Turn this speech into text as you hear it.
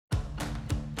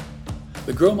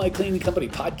The Grow My Cleaning Company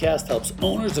podcast helps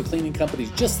owners of cleaning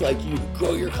companies just like you to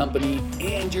grow your company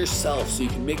and yourself so you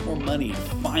can make more money and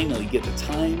finally get the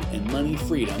time and money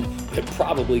freedom that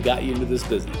probably got you into this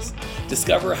business.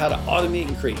 Discover how to automate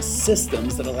and create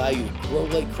systems that allow you to grow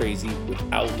like crazy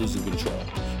without losing control.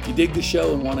 If you dig the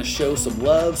show and want to show some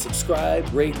love,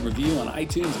 subscribe, rate, and review on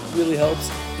iTunes. It really helps.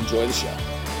 Enjoy the show.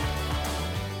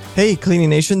 Hey, Cleaning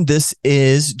Nation, this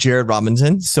is Jared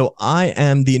Robinson. So I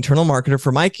am the internal marketer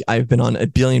for Mike. I've been on a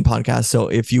billion podcasts. So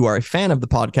if you are a fan of the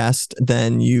podcast,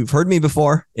 then you've heard me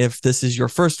before. If this is your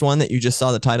first one that you just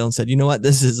saw the title and said, you know what,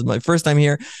 this is my first time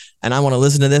here and I want to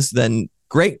listen to this, then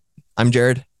great. I'm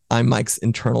Jared. I'm Mike's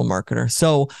internal marketer.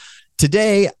 So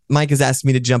today, Mike has asked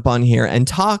me to jump on here and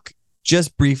talk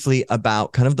just briefly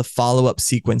about kind of the follow-up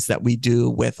sequence that we do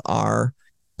with our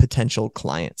potential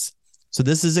clients. So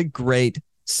this is a great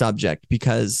subject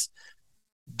because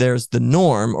there's the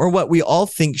norm or what we all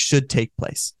think should take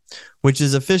place, which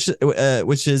is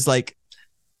which is like,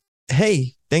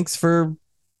 hey, thanks for,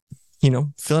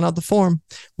 filling out the form.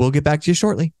 We'll get back to you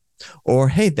shortly. Or,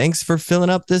 hey, thanks for filling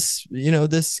up this,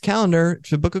 this calendar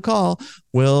to book a call.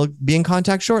 We'll be in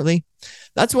contact shortly.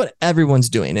 That's what everyone's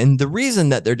doing. And the reason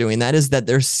that they're doing that is that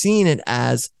they're seeing it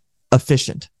as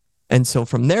efficient. And so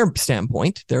from their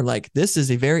standpoint, they're like, this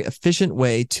is a very efficient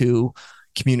way to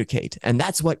communicate. And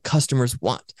that's what customers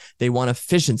want. They want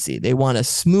efficiency. They want a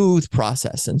smooth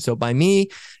process. And so by me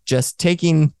just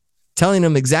telling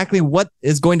them exactly what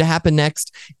is going to happen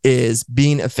next is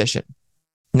being efficient.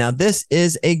 Now, this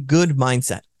is a good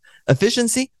mindset.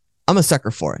 Efficiency, I'm a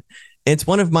sucker for it. It's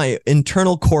one of my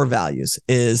internal core values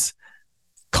is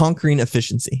conquering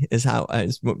efficiency is how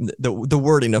the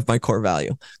wording of my core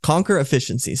value. Conquer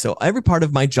efficiency. So every part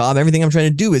of my job, everything I'm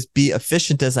trying to do is be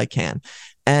efficient as I can.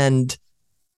 And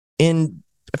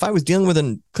if I was dealing with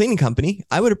a cleaning company,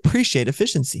 I would appreciate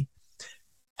efficiency.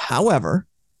 However,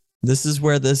 this is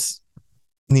where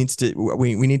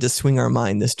we need to swing our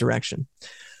mind this direction.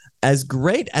 As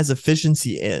great as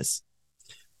efficiency is,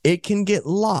 it can get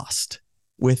lost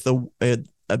with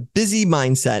a busy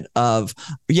mindset of,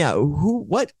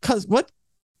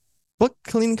 what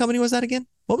cleaning company was that again?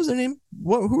 What was their name?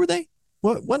 Who were they?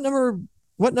 What number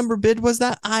bid was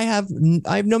that? I have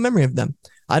no memory of them.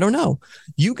 I don't know.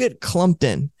 You get clumped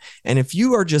in. And if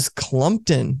you are just clumped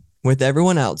in with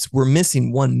everyone else, we're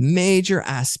missing one major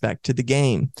aspect to the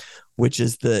game, which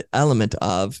is the element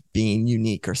of being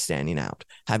unique or standing out,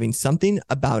 having something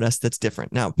about us that's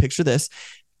different. Now, picture this.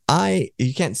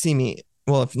 You can't see me.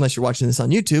 Well, unless you're watching this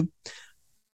on YouTube.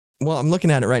 Well, I'm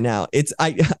looking at it right now.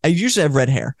 I usually have red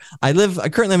hair. I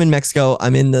currently I'm in Mexico.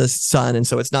 I'm in the sun. And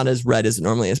so it's not as red as it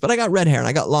normally is, but I got red hair and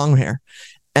I got long hair.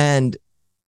 And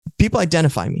people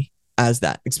identify me as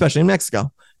that, especially in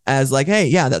Mexico, as like, hey,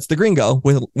 yeah, that's the gringo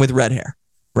with red hair,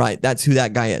 right? That's who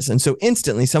that guy is. And so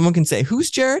instantly someone can say, who's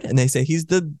Jared? And they say, he's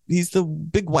the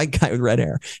big white guy with red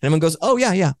hair. And everyone goes, oh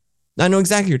yeah. I know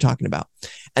exactly what you're talking about.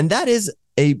 And that is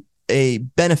a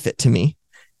benefit to me.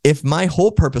 If my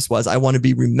whole purpose was I want to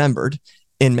be remembered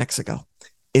in Mexico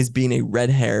is being a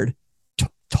red-haired,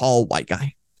 tall white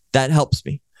guy, that helps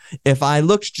me. If I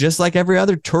looked just like every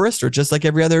other tourist or just like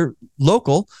every other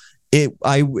local, they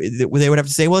would have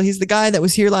to say, well, he's the guy that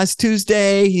was here last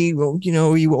Tuesday. He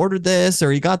ordered this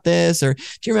or he got this, or do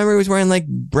you remember he was wearing like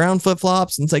brown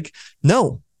flip-flops? And it's like,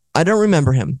 no, I don't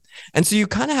remember him. And so you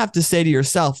kind of have to say to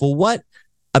yourself, well, what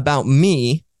about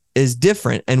me is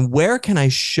different and where can I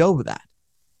show that?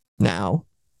 Now,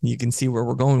 you can see where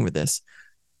we're going with this.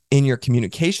 In your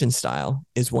communication style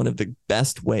is one of the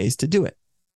best ways to do it.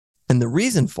 And the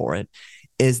reason for it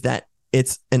is that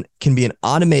can be an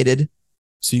automated,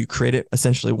 so you create it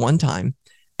essentially one time,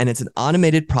 and it's an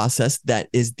automated process that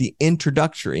is the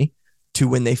introductory to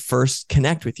when they first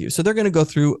connect with you. So they're going to go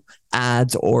through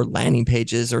ads or landing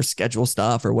pages or schedule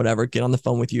stuff or whatever, get on the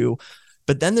phone with you.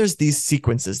 But then there's these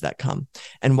sequences that come.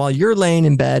 And while you're laying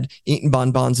in bed, eating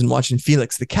bonbons and watching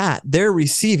Felix the cat, they're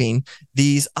receiving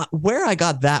these, where I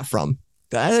got that from.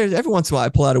 Every once in a while, I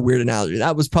pull out a weird analogy.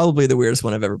 That was probably the weirdest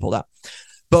one I've ever pulled out.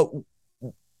 But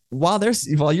while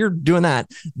you're doing that,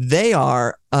 they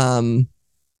are, they're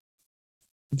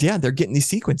getting these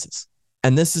sequences.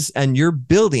 And you're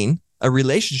building a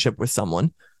relationship with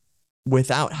someone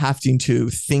without having to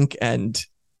think and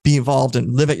be involved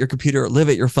and live at your computer or live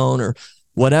at your phone or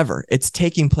whatever. It's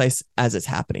taking place as it's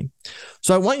happening.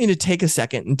 So I want you to take a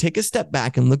second and take a step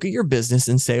back and look at your business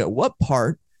and say, at what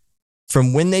part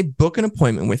from when they book an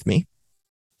appointment with me,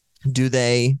 do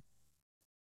they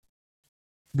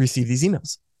receive these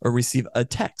emails or receive a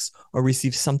text or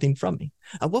receive something from me?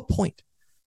 At what point?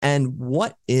 And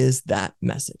what is that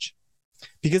message?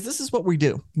 Because this is what we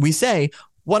do. We say,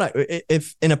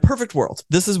 if in a perfect world,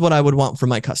 this is what I would want from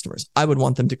my customers. I would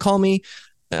want them to call me,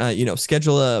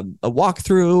 schedule a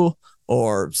walkthrough,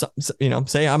 or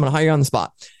say I'm going to hire you on the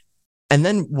spot. And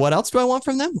then what else do I want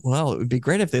from them? Well, it would be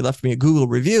great if they left me a Google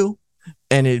review,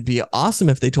 and it'd be awesome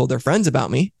if they told their friends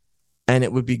about me. And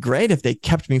it would be great if they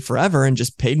kept me forever and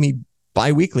just paid me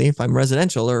bi-weekly if I'm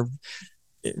residential, or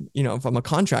if I'm a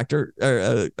contractor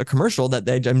or a commercial,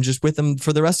 that I'm just with them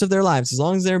for the rest of their lives, as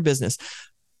long as they're in business.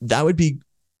 That would be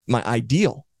my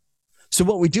ideal. So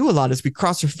what we do a lot is we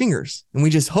cross our fingers and we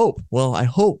just hope. Well, I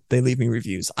hope they leave me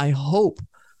reviews. I hope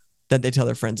that they tell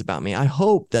their friends about me. I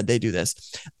hope that they do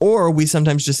this. Or we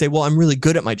sometimes just say, well, I'm really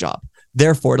good at my job,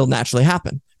 therefore it'll naturally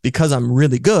happen. Because I'm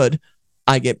really good,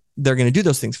 they're going to do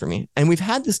those things for me. And we've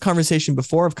had this conversation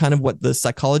before of kind of what the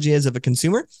psychology is of a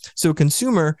consumer. So a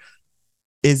consumer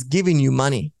is giving you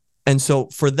money. And so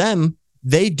for them,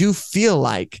 they do feel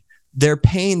like they're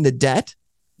paying the debt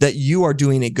that you are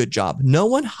doing a good job. No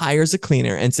one hires a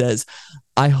cleaner and says,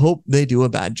 I hope they do a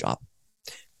bad job.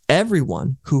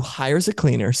 Everyone who hires a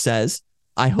cleaner says,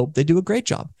 I hope they do a great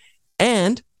job.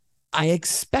 And I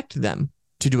expect them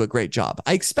to do a great job.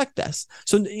 I expect this.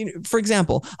 So, for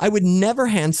example, I would never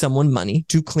hand someone money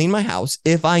to clean my house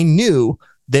if I knew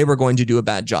they were going to do a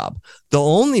bad job. The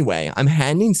only way I'm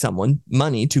handing someone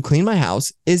money to clean my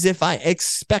house is if I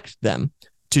expect them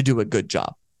to do a good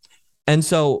job. And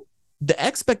so the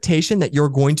expectation that you're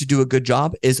going to do a good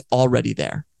job is already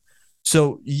there.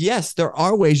 So yes, there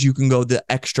are ways you can go the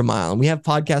extra mile. And we have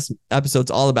podcast episodes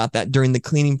all about that during the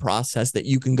cleaning process, that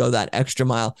you can go that extra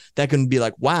mile. That can be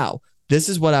like, wow, this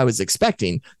is what I was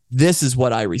expecting. This is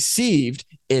what I received.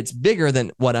 It's bigger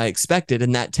than what I expected.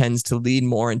 And that tends to lead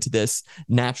more into this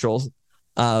natural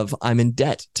of I'm in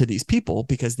debt to these people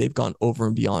because they've gone over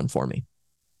and beyond for me.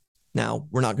 Now,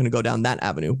 we're not going to go down that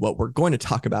avenue. What we're going to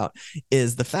talk about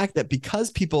is the fact that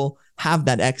because people have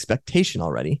that expectation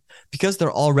already, because they're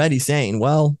already saying,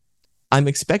 well, I'm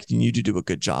expecting you to do a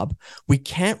good job, we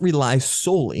can't rely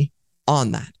solely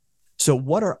on that. So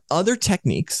what are other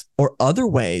techniques or other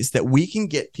ways that we can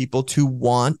get people to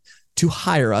want to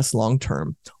hire us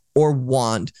long-term, or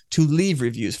want to leave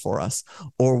reviews for us,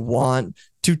 or want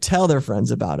to tell their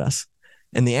friends about us?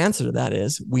 And the answer to that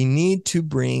is we need to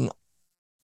bring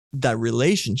that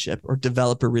relationship, or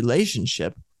develop a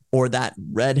relationship, or that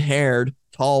red-haired,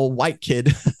 tall, white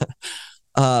kid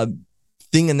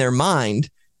thing in their mind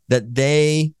that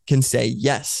they can say,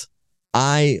 yes,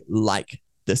 I like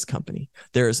this company.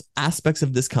 There's aspects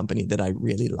of this company that I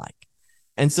really like.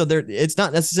 And so it's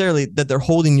not necessarily that they're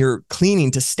holding your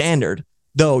cleaning to standard,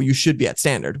 though you should be at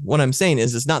standard. What I'm saying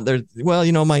is, it's not there. Well,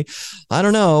 I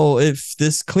don't know if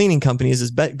this cleaning company is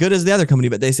as good as the other company,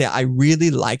 but they say, I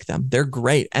really like them. They're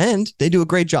great. And they do a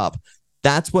great job.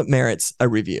 That's what merits a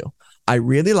review. I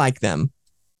really like them,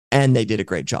 and they did a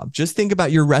great job. Just think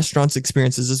about your restaurant's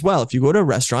experiences as well. If you go to a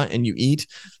restaurant and you eat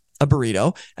a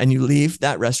burrito and you leave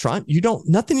that restaurant,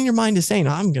 nothing in your mind is saying,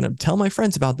 I'm going to tell my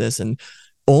friends about this. And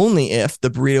only if the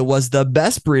burrito was the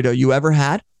best burrito you ever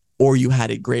had, or you had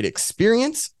a great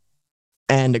experience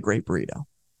and a great burrito.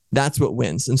 That's what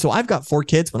wins. And so I've got 4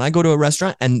 kids. When I go to a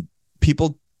restaurant and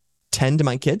people tend to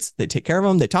my kids, they take care of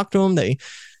them, they talk to them, they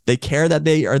care that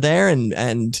they are there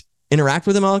and interact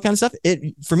with them, all that kind of stuff.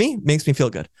 It, for me, makes me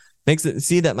feel good. Makes it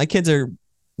see that my kids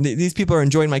these people are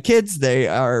enjoying my kids.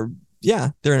 They're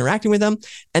interacting with them.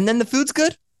 And then the food's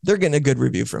good. They're getting a good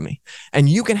review from me. And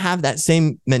you can have that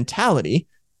same mentality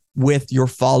with your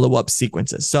follow-up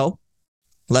sequences. So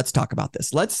let's talk about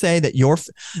this. Let's say that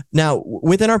now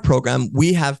within our program,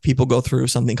 we have people go through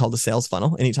something called a sales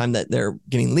funnel. Anytime that they're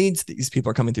getting leads, these people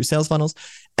are coming through sales funnels,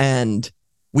 and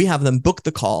we have them book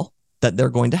the call that they're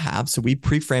going to have. So we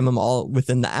pre-frame them all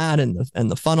within the ad and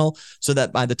the funnel, so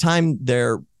that by the time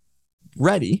they're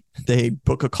ready, they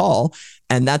book a call.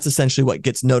 And that's essentially what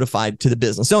gets notified to the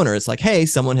business owner. It's like, hey,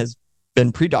 someone has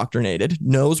been pre-doctrinated,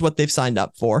 knows what they've signed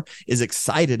up for, is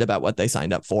excited about what they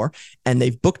signed up for, and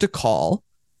they've booked a call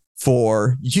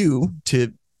for you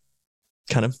to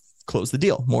kind of close the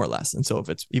deal, more or less. And so if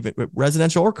it's even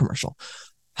residential or commercial,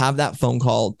 have that phone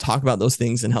call, talk about those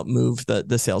things, and help move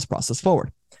the sales process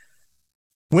forward.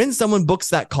 When someone books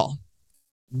that call,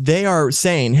 they are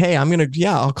saying, hey,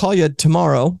 I'll call you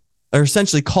tomorrow, or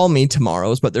essentially call me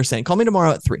tomorrow is what they're saying. Call me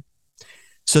tomorrow at 3.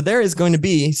 So there is going to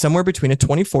be somewhere between a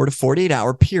 24 to 48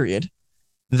 hour period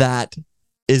that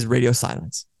is radio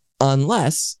silence,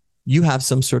 unless you have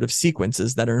some sort of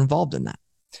sequences that are involved in that.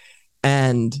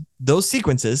 And those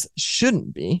sequences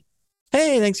shouldn't be,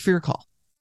 hey, thanks for your call,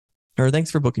 or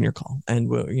thanks for booking your call, and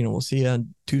we'll see you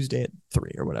on Tuesday at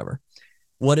 3 or whatever.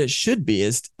 What it should be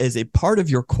is a part of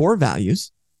your core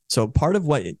values. So part of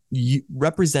what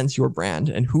represents your brand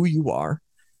and who you are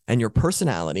and your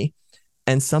personality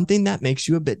and something that makes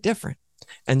you a bit different.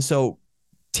 And so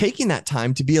taking that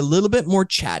time to be a little bit more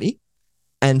chatty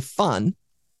and fun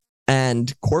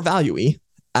and core value-y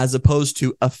as opposed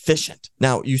to efficient.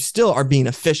 Now, you still are being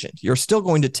efficient. You're still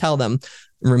going to tell them,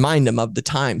 remind them of the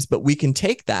times, but we can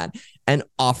take that and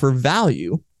offer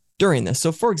value during this.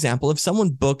 So for example, if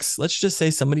someone books, let's just say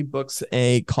somebody books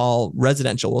a call,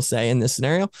 residential, we'll say in this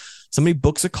scenario, somebody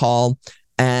books a call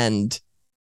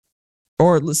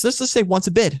or let's just say wants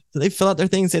a bid. So they fill out their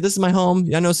thing and say, this is my home.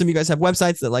 I know some of you guys have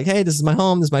websites that like, hey, this is my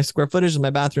home. This is my square footage, this is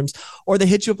my bathrooms. Or they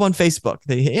hit you up on Facebook.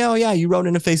 They, oh yeah, you wrote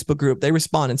in a Facebook group. They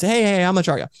respond and say, hey, how much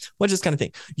are you? What's this kind of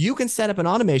thing? You can set up an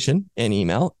automation in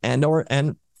email and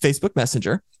Facebook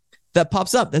Messenger that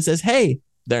pops up that says, hey,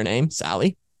 their name,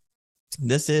 Sally.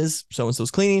 This is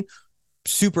so-and-so's cleaning.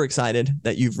 Super excited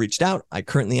that you've reached out. I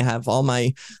currently have all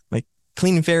my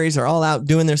cleaning fairies are all out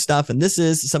doing their stuff. And this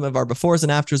is some of our befores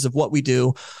and afters of what we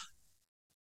do.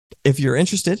 If you're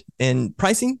interested in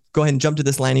pricing, go ahead and jump to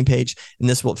this landing page,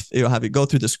 and you'll have you go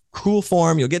through this cool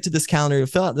form. You'll get to this calendar, you'll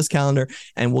fill out this calendar,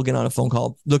 and we'll get on a phone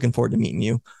call. Looking forward to meeting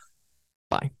you.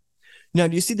 Bye. Now,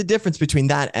 do you see the difference between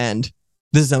that and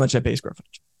this is how much I pay square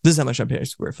footage? This is how much I pay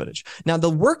square footage. Now, the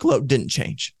workload didn't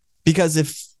change because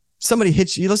if somebody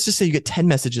hits you, let's just say you get 10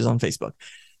 messages on Facebook,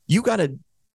 you got to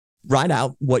write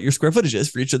out what your square footage is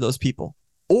for each of those people.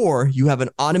 Or you have an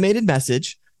automated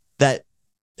message that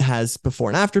has before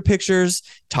and after pictures,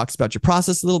 talks about your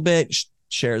process a little bit,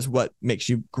 shares what makes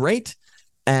you great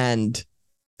and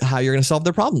how you're going to solve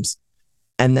their problems.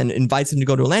 And then invites them to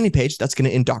go to a landing page that's going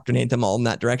to indoctrinate them all in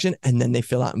that direction. And then they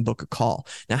fill out and book a call.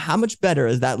 Now, how much better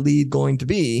is that lead going to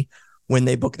be when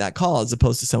they book that call as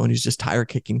opposed to someone who's just tire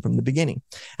kicking from the beginning?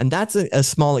 And that's a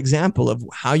small example of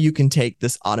how you can take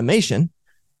this automation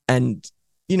and,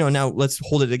 now let's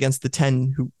hold it against the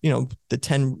 10 the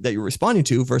 10 that you're responding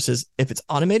to versus if it's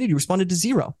automated, you responded to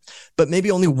 0, but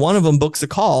maybe only one of them books a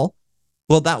call.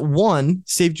 Well, that one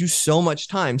saved you so much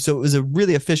time. So it was a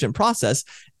really efficient process,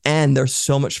 and they're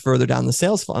so much further down the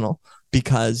sales funnel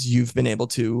because you've been able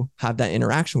to have that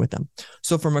interaction with them.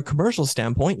 So from a commercial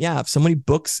standpoint, yeah, if somebody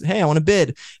books, hey, I want to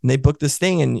bid, and they book this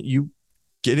thing and you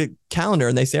get a calendar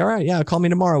and they say, all right, yeah, call me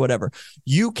tomorrow, whatever.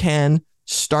 You can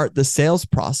start the sales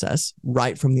process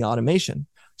right from the automation.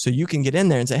 So you can get in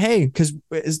there and say, hey, because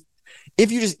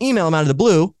if you just email them out of the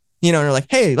blue, and they're like,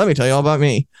 hey, let me tell you all about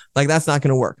me. Like, that's not going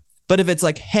to work. But if it's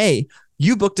like, hey,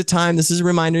 you booked a time, this is a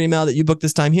reminder email that you booked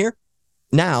this time here.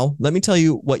 Now, let me tell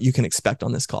you what you can expect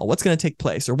on this call, what's going to take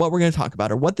place or what we're going to talk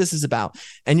about or what this is about.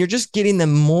 And you're just getting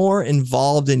them more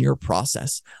involved in your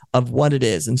process of what it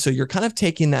is. And so you're kind of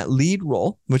taking that lead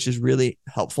role, which is really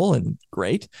helpful and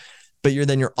great. But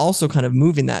you're also kind of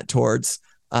moving that towards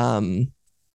being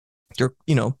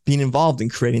involved in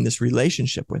creating this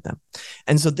relationship with them.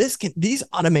 And so these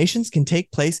automations can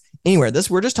take place anywhere.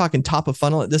 We're just talking top of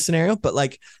funnel at this scenario, but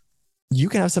like you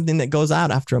can have something that goes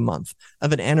out after a month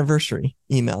of an anniversary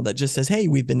email that just says, hey,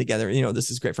 we've been together,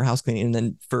 this is great for house cleaning. And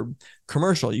then for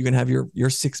commercial, you can have your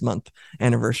 6-month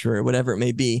anniversary or whatever it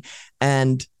may be,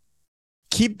 and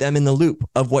keep them in the loop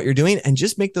of what you're doing and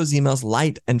just make those emails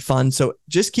light and fun. So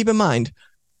just keep in mind,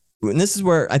 and this is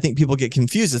where I think people get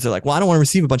confused, is they're like, well, I don't want to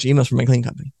receive a bunch of emails from my cleaning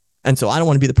company. And so I don't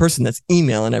want to be the person that's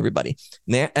emailing everybody.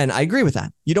 And I agree with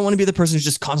that. You don't want to be the person who's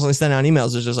just constantly sending out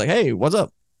emails. It's just like, hey, what's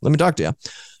up? Let me talk to you.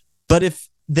 But if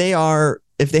they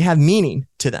have meaning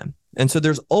to them, and so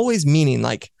there's always meaning,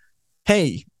 like,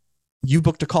 hey, you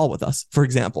booked a call with us, for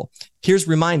example, here's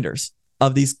reminders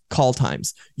of these call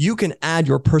times. You can add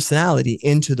your personality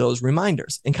into those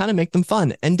reminders and kind of make them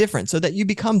fun and different so that you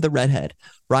become the redhead,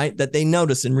 right? That they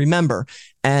notice and remember.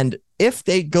 And if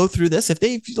they go through this,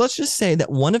 let's just say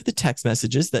that one of the text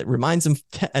messages that reminds them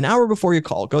an hour before your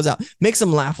call goes out, makes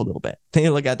them laugh a little bit. They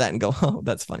look at that and go, oh,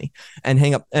 that's funny. And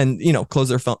hang up and, close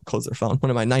their phone.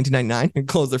 What am I, 1999? And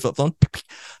close their flip phone,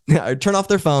 turn off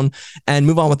their phone and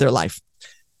move on with their life.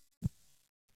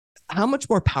 How much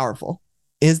more powerful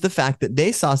is the fact that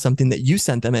they saw something that you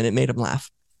sent them and it made them laugh.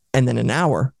 And then an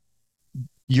hour,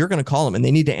 you're going to call them and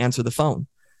they need to answer the phone.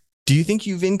 Do you think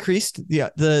you've increased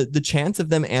the chance of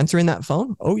them answering that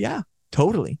phone? Oh yeah,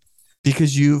 totally.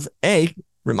 Because you've A,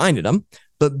 reminded them,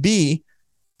 but B,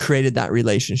 created that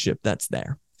relationship that's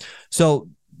there. So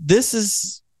this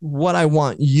is what I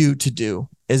want you to do,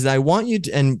 is I want you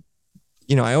to, and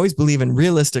I always believe in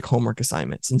realistic homework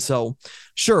assignments. And so,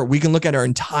 sure, we can look at our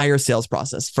entire sales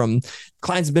process from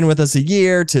clients have been with us a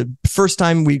year to first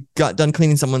time we got done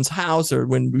cleaning someone's house, or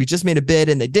when we just made a bid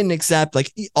and they didn't accept.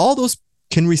 Like, all those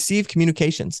can receive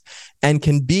communications and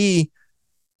can be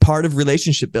part of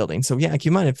relationship building. So yeah, keep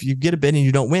in mind, if you get a bid and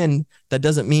you don't win, that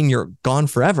doesn't mean you're gone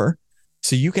forever.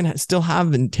 So you can still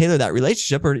have and tailor that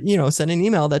relationship, or, send an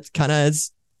email that kind of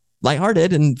is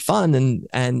lighthearted and fun,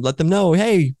 and let them know,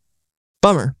 hey,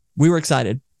 bummer, we were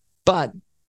excited, but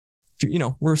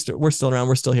we're still around,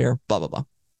 we're still here, blah, blah, blah.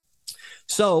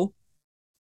 So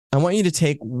I want you to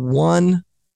take one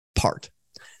part.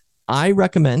 I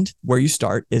recommend where you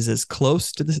start is as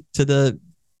close to the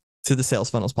sales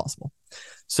funnel as possible.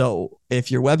 So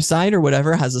if your website or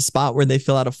whatever has a spot where they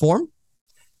fill out a form,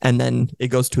 and then it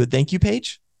goes to a thank you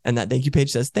page, and that thank you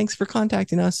page says, thanks for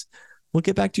contacting us, we'll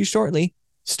get back to you shortly.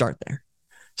 Start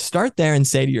there and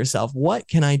say to yourself, what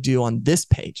can I do on this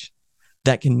page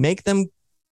that can make them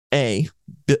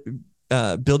build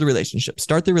a relationship,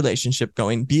 start the relationship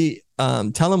going,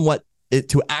 tell them what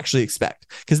to actually expect.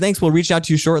 Because thanks, we'll reach out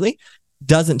to you shortly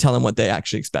doesn't tell them what they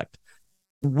actually expect.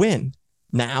 When?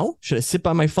 Now? Should I sit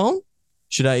by my phone?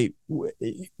 What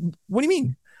do you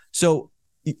mean? So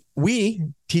we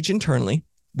teach internally.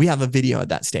 We have a video at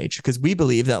that stage because we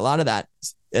believe that a lot of that,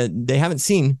 they haven't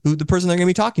seen who the person they're going to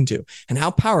be talking to and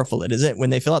how powerful it is when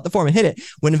they fill out the form and hit it.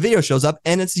 When a video shows up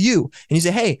and it's you and you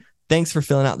say, hey, thanks for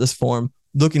filling out this form.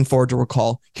 Looking forward to a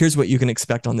call. Here's what you can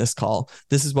expect on this call.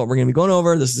 This is what we're going to be going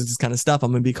over. This is this kind of stuff.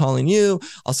 I'm going to be calling you.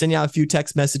 I'll send you out a few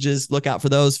text messages. Look out for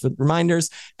those for reminders,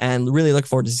 and really look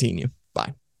forward to seeing you.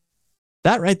 Bye.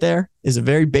 That right there is a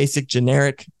very basic,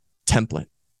 generic template,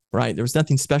 right? There was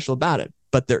nothing special about it,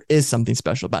 but there is something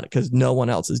special about it because no one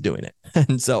else is doing it.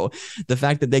 And so the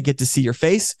fact that they get to see your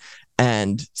face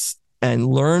and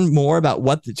learn more about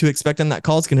what to expect on that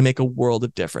call is going to make a world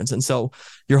of difference. And so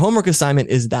your homework assignment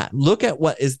is that look at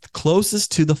what is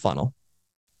closest to the funnel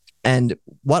and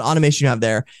what automation you have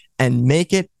there and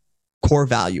make it core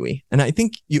value-y. And I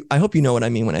hope you know what I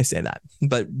mean when I say that,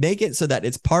 but make it so that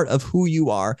it's part of who you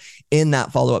are in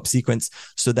that follow-up sequence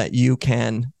so that you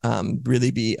can really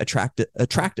be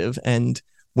attractive and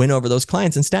win over those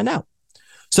clients and stand out.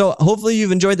 So hopefully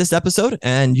you've enjoyed this episode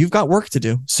and you've got work to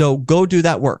do. So go do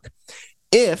that work.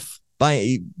 If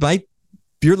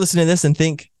you're listening to this and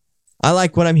think, I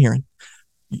like what I'm hearing,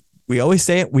 we always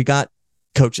say it, we got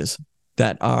coaches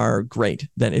that are great.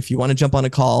 That if you want to jump on a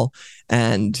call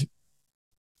and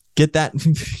get that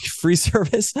free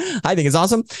service, I think it's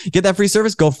awesome. Get that free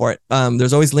service, go for it.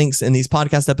 There's always links in these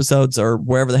podcast episodes or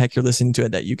wherever the heck you're listening to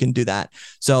it that you can do that.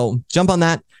 So jump on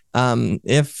that.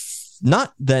 If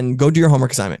not, then go do your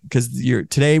homework assignment because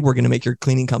today we're going to make your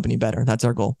cleaning company better. That's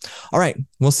our goal. All right.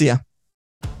 We'll see ya.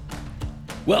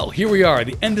 Well, here we are,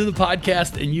 the end of the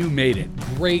podcast, and you made it.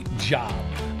 Great job.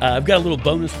 I've got a little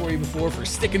bonus for you for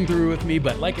sticking through with me.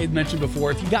 But like I mentioned before,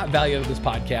 if you got value out of this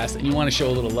podcast and you want to show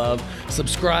a little love,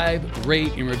 subscribe,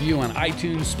 rate, and review on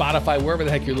iTunes, Spotify, wherever the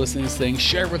heck you're listening to this thing.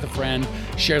 Share it with a friend.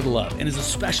 Share the love. And as a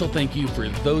special thank you for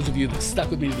those of you that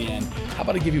stuck with me to the end, how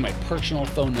about I give you my personal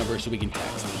phone number so we can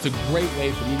text? It's a great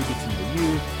way for me to get to know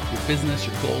you, your business,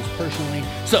 your goals personally.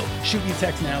 So shoot me a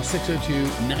text now,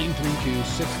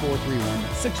 602-932-6431.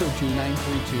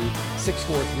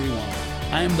 602-932-6431.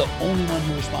 I am the only one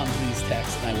who responds to these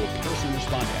texts, and I will personally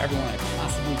respond to everyone I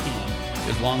possibly can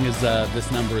as long as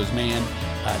this number is manned.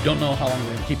 Don't know how long we're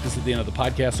going to keep this at the end of the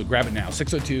podcast, so grab it now,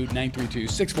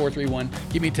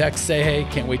 602-932-6431. Give me a text, say hey,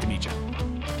 can't wait to meet you.